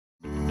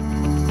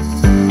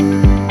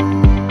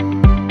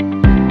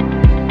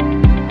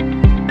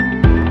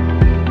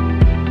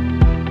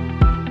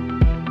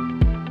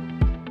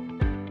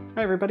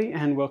everybody,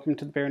 and welcome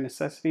to the Bear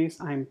Necessities.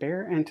 I'm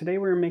Bear, and today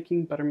we're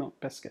making buttermilk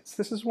biscuits.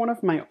 This is one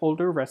of my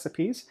older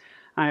recipes.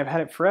 I've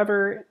had it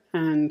forever,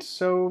 and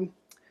so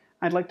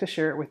I'd like to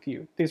share it with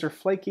you. These are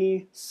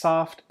flaky,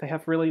 soft, they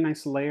have really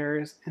nice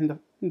layers, and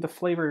the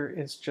flavor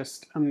is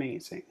just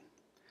amazing.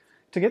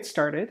 To get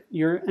started,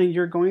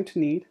 you're going to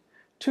need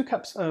 2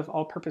 cups of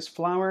all-purpose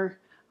flour.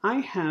 I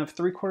have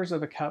 3/4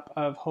 of a cup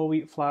of whole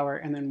wheat flour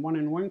and then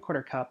 1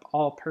 1/4 cup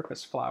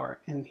all-purpose flour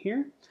in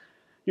here.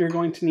 You're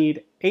going to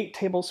need 8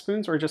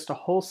 tablespoons or just a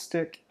whole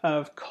stick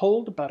of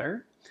cold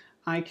butter.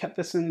 I kept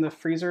this in the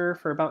freezer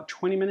for about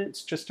 20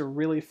 minutes just to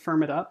really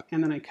firm it up,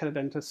 and then I cut it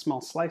into small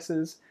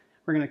slices.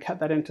 We're going to cut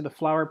that into the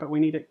flour, but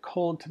we need it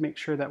cold to make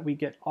sure that we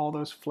get all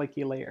those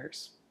flaky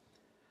layers.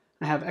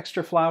 I have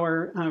extra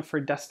flour for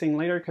dusting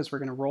later because we're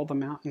going to roll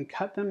them out and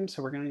cut them,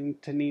 so we're going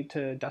to need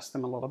to dust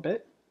them a little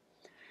bit.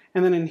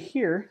 And then in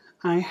here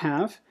I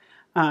have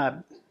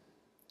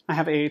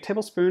a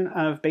tablespoon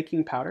of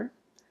baking powder,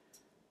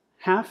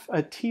 half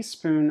a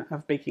teaspoon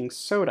of baking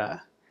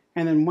soda,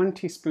 and then 1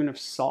 teaspoon of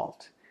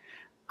salt.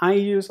 I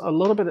use a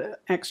little bit of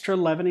extra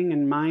leavening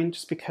in mine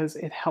just because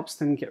it helps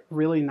them get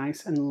really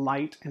nice and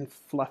light and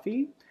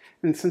fluffy.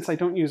 And since I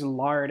don't use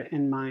lard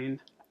in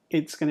mine,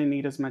 it's going to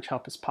need as much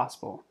help as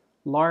possible.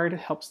 Lard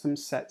helps them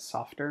set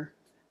softer.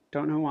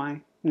 Don't know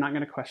why. I'm not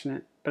going to question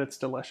it, but it's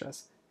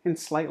delicious and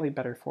slightly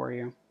better for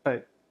you,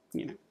 but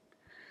you know.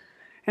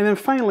 And then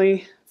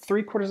finally,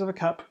 3/4 of a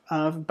cup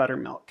of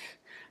buttermilk.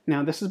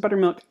 Now this is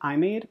buttermilk I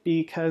made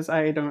because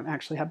I don't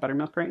actually have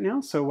buttermilk right now.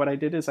 So what I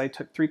did is I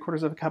took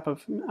 3/4 of a cup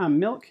of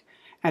milk,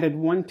 added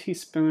 1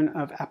 teaspoon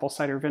of apple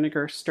cider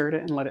vinegar, stirred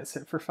it and let it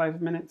sit for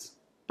 5 minutes.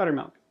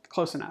 Buttermilk,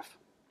 close enough.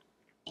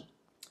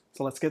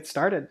 So let's get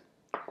started.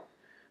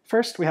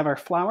 First we have our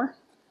flour.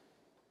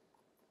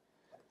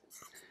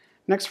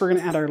 Next we're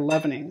going to add our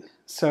leavening.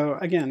 So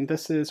again,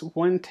 this is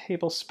 1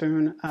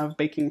 tablespoon of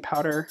baking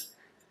powder,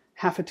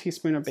 half a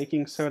teaspoon of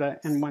baking soda,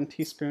 and 1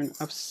 teaspoon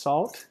of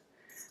salt.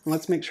 And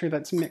let's make sure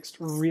that's mixed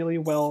really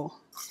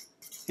well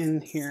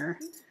in here.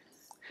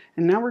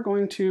 And now we're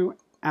going to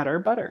add our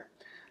butter.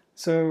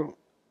 So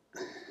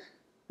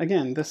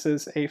again, this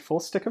is a full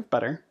stick of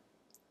butter,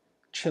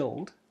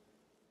 chilled.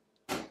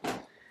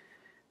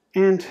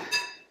 And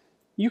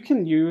you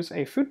can use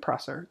a food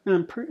processor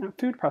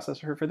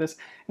for this,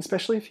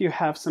 especially if you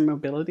have some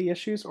mobility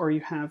issues or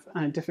you have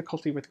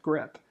difficulty with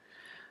grip.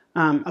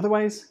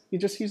 Otherwise, you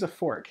just use a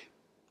fork.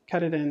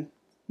 Cut it in,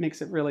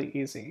 makes it really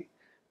easy.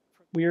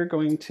 We are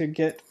going to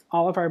get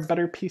all of our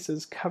butter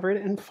pieces covered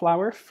in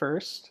flour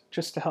first,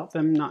 just to help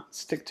them not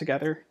stick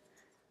together.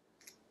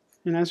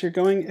 And as you're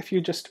going, if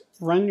you just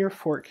run your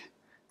fork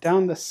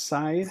down the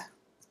side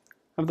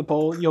of the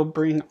bowl, you'll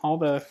bring all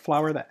the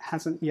flour that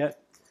hasn't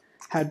yet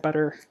had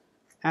butter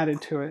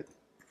added to it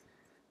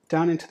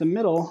down into the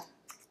middle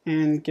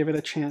and give it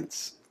a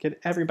chance, get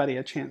everybody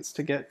a chance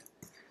to get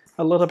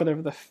a little bit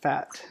of the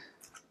fat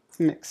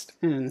mixed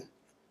in. And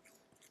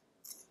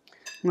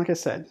like I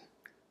said,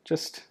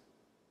 just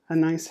a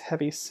nice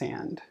heavy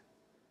sand,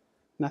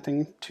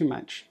 nothing too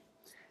much.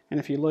 And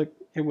if you look,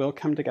 it will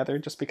come together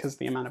just because of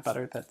the amount of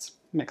butter that's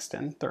mixed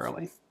in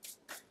thoroughly.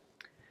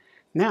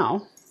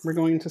 Now we're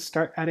going to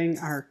start adding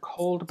our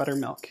cold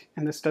buttermilk,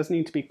 and this does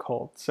need to be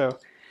cold. So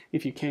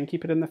if you can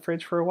keep it in the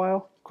fridge for a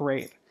while,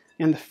 great.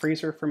 In the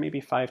freezer for maybe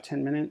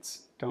 5-10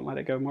 minutes. Don't let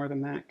it go more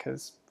than that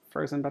because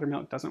frozen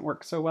buttermilk doesn't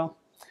work so well.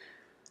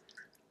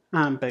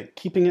 But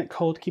keeping it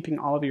cold, keeping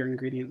all of your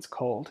ingredients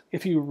cold.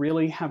 If you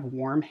really have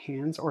warm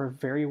hands or a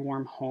very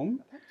warm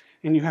home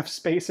and you have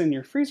space in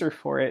your freezer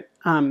for it,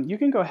 you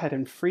can go ahead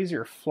and freeze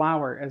your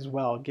flour as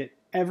well. Get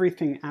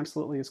everything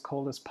absolutely as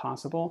cold as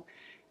possible,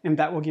 and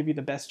that will give you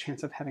the best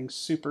chance of having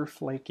super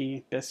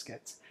flaky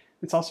biscuits.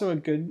 It's also a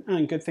good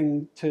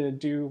thing to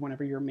do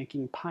whenever you're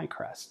making pie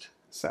crust,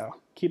 so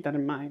keep that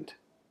in mind.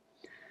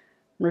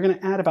 We're going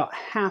to add about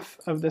half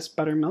of this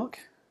buttermilk.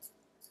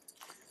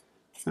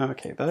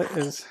 Okay, that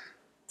is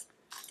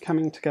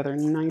coming together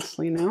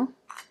nicely now.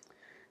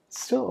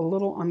 It's still a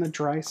little on the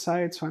dry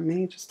side, so I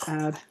may just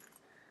add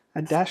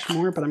a dash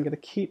more, but I'm going to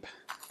keep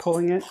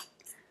pulling it.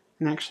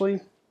 And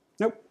actually,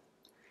 nope,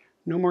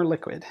 no more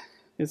liquid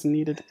is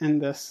needed in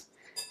this.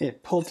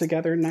 It pulled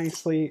together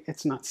nicely,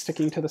 it's not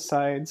sticking to the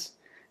sides,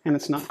 and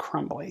it's not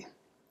crumbly.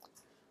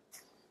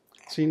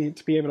 So you need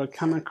to be able to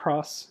come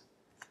across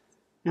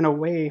and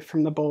away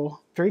from the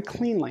bowl very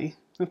cleanly.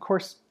 Of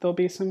course, there'll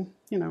be some,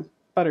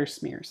 butter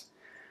smears.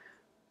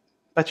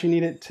 But you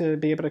need it to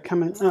be able to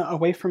come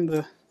away from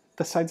the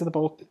sides of the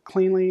bowl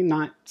cleanly,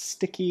 not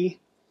sticky.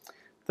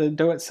 The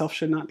dough itself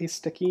should not be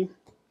sticky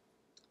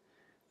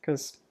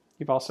because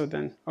you've also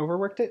then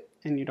overworked it,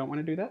 and you don't want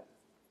to do that.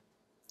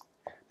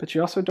 But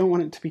you also don't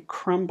want it to be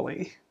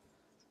crumbly.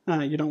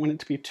 You don't want it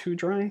to be too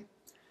dry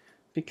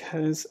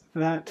because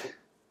that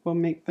will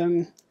make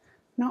them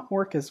not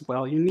work as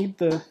well. You need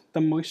the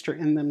moisture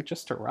in them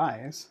just to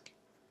rise,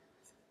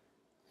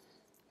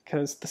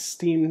 because the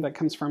steam that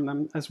comes from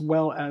them, as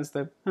well as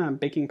the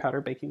baking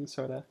powder, baking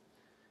soda,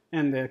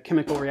 and the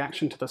chemical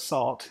reaction to the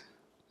salt,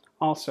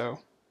 also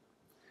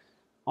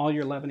all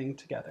your leavening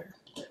together.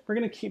 We're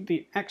going to keep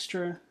the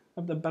extra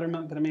of the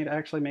buttermilk that I made. I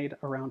actually made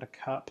around a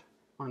cup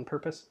on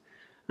purpose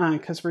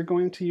because we're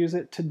going to use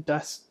it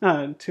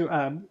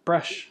to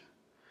brush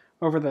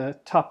over the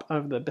top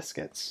of the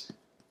biscuits.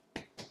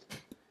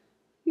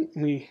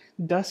 We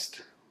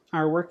dust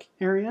our work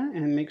area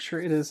and make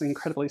sure it is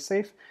incredibly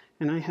safe,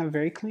 and I have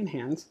very clean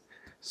hands,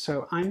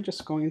 so I'm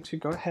just going to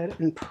go ahead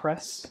and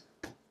press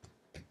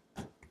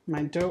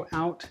my dough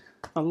out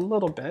a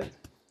little bit.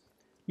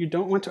 You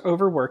don't want to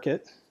overwork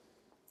it,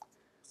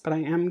 but I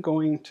am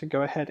going to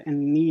go ahead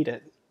and knead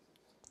it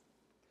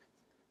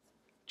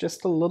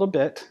just a little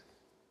bit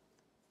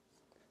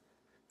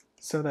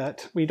so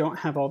that we don't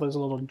have all those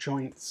little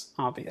joints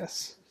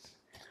obvious.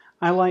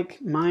 I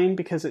like mine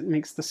because it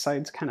makes the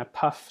sides kind of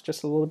puff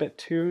just a little bit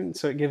too, and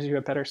so it gives you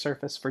a better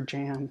surface for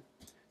jam.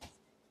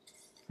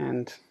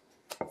 And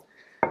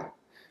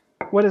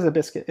what is a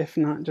biscuit if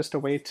not just a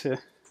way to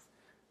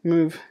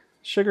move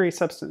sugary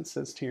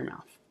substances to your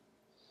mouth?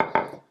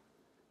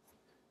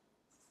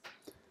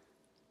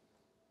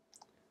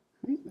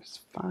 Right, there's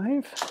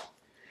 5.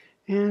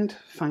 And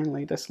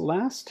finally, this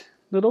last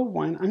little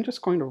one, I'm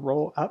just going to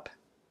roll up.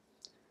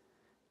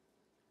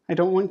 I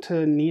don't want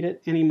to knead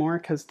it anymore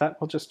because that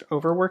will just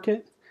overwork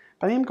it,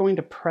 but I am going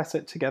to press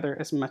it together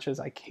as much as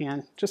I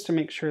can just to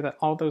make sure that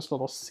all those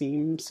little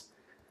seams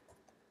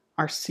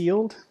are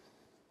sealed.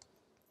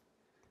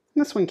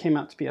 And this one came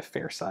out to be a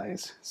fair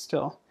size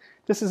still.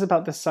 This is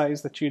about the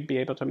size that you'd be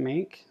able to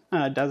make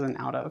a dozen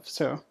out of,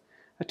 so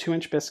a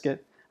 2-inch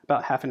biscuit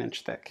about 1/2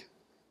 inch thick.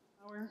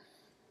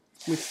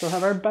 We still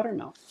have our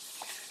buttermilk.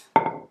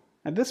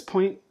 At this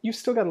point, you've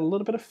still got a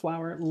little bit of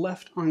flour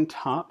left on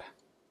top.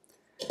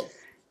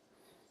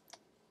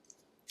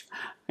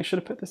 I should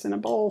have put this in a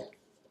bowl,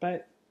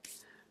 but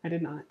I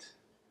did not.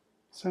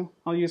 So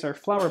I'll use our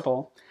flour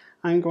bowl.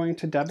 I'm going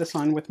to dab this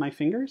on with my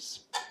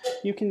fingers.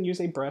 You can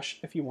use a brush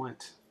if you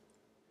want.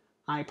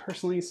 I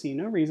personally see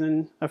no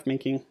reason of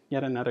making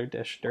yet another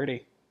dish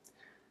dirty.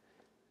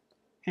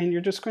 And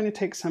you're just going to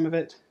take some of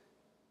it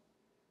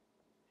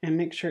and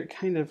make sure it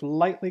kind of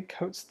lightly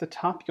coats the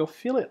top. You'll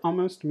feel it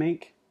almost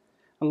make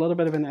a little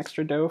bit of an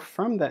extra dough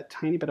from that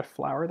tiny bit of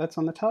flour that's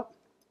on the top.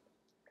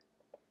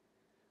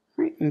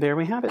 All right, and there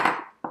we have it.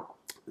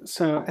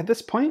 So at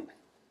this point,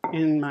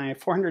 in my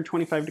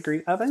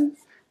 425-degree oven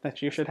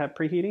that you should have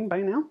preheating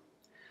by now,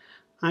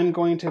 I'm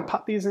going to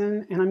pop these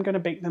in and I'm going to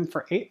bake them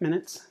for 8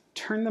 minutes,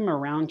 turn them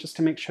around just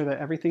to make sure that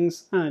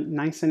everything's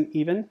nice and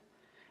even,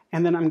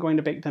 and then I'm going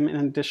to bake them an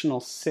additional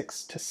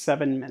 6 to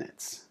 7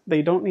 minutes.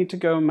 They don't need to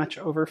go much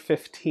over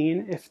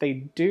 15. If they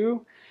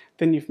do,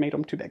 then you've made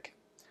them too big.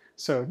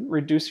 So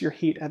reduce your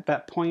heat at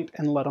that point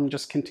and let them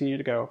just continue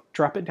to go.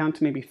 Drop it down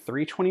to maybe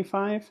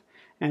 325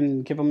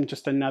 and give them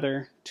just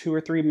another 2 or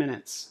 3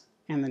 minutes,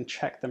 and then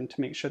check them to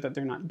make sure that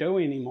they're not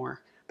doughy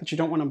anymore, but you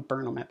don't want to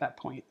burn them at that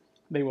point.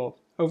 They will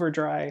over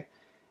dry,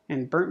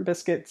 and burnt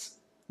biscuits,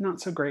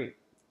 not so great,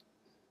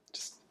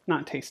 just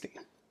not tasty.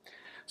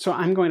 So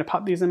I'm going to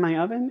pop these in my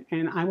oven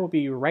and I will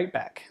be right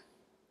back.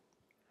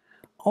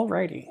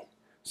 Alrighty,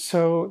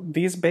 so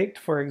these baked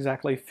for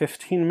exactly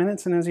 15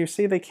 minutes, and as you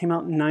see, they came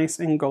out nice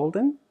and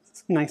golden.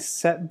 Nice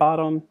set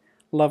bottom,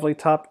 lovely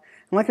top.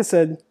 And like I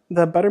said,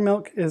 the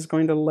buttermilk is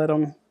going to let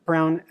them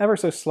brown ever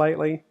so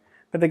slightly,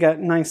 but they got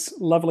nice,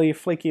 lovely,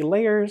 flaky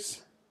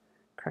layers.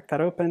 Crack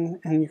that open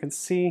and you can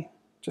see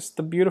just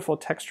the beautiful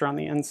texture on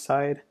the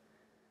inside.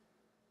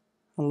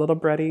 A little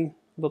bready,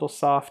 a little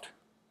soft.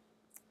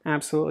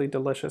 Absolutely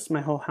delicious.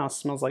 My whole house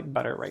smells like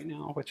butter right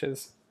now, which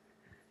is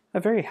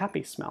a very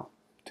happy smell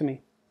to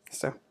me.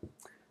 So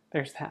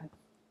there's that.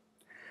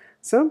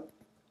 So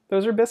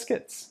those are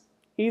biscuits.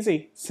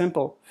 Easy,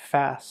 simple,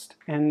 fast,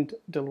 and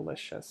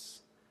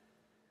delicious.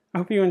 I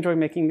hope you enjoy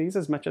making these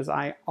as much as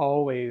I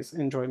always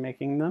enjoy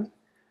making them.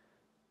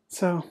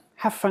 So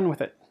have fun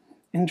with it.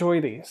 Enjoy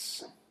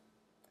these.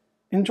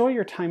 Enjoy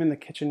your time in the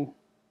kitchen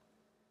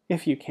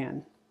if you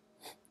can,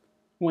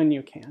 when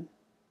you can.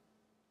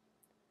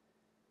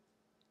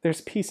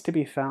 There's peace to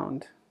be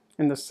found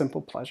in the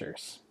simple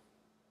pleasures.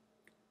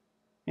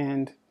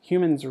 And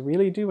humans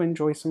really do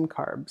enjoy some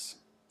carbs.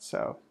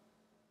 So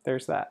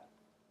there's that.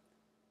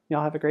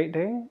 Y'all have a great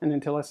day, and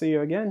until I see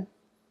you again,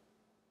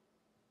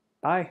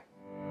 bye.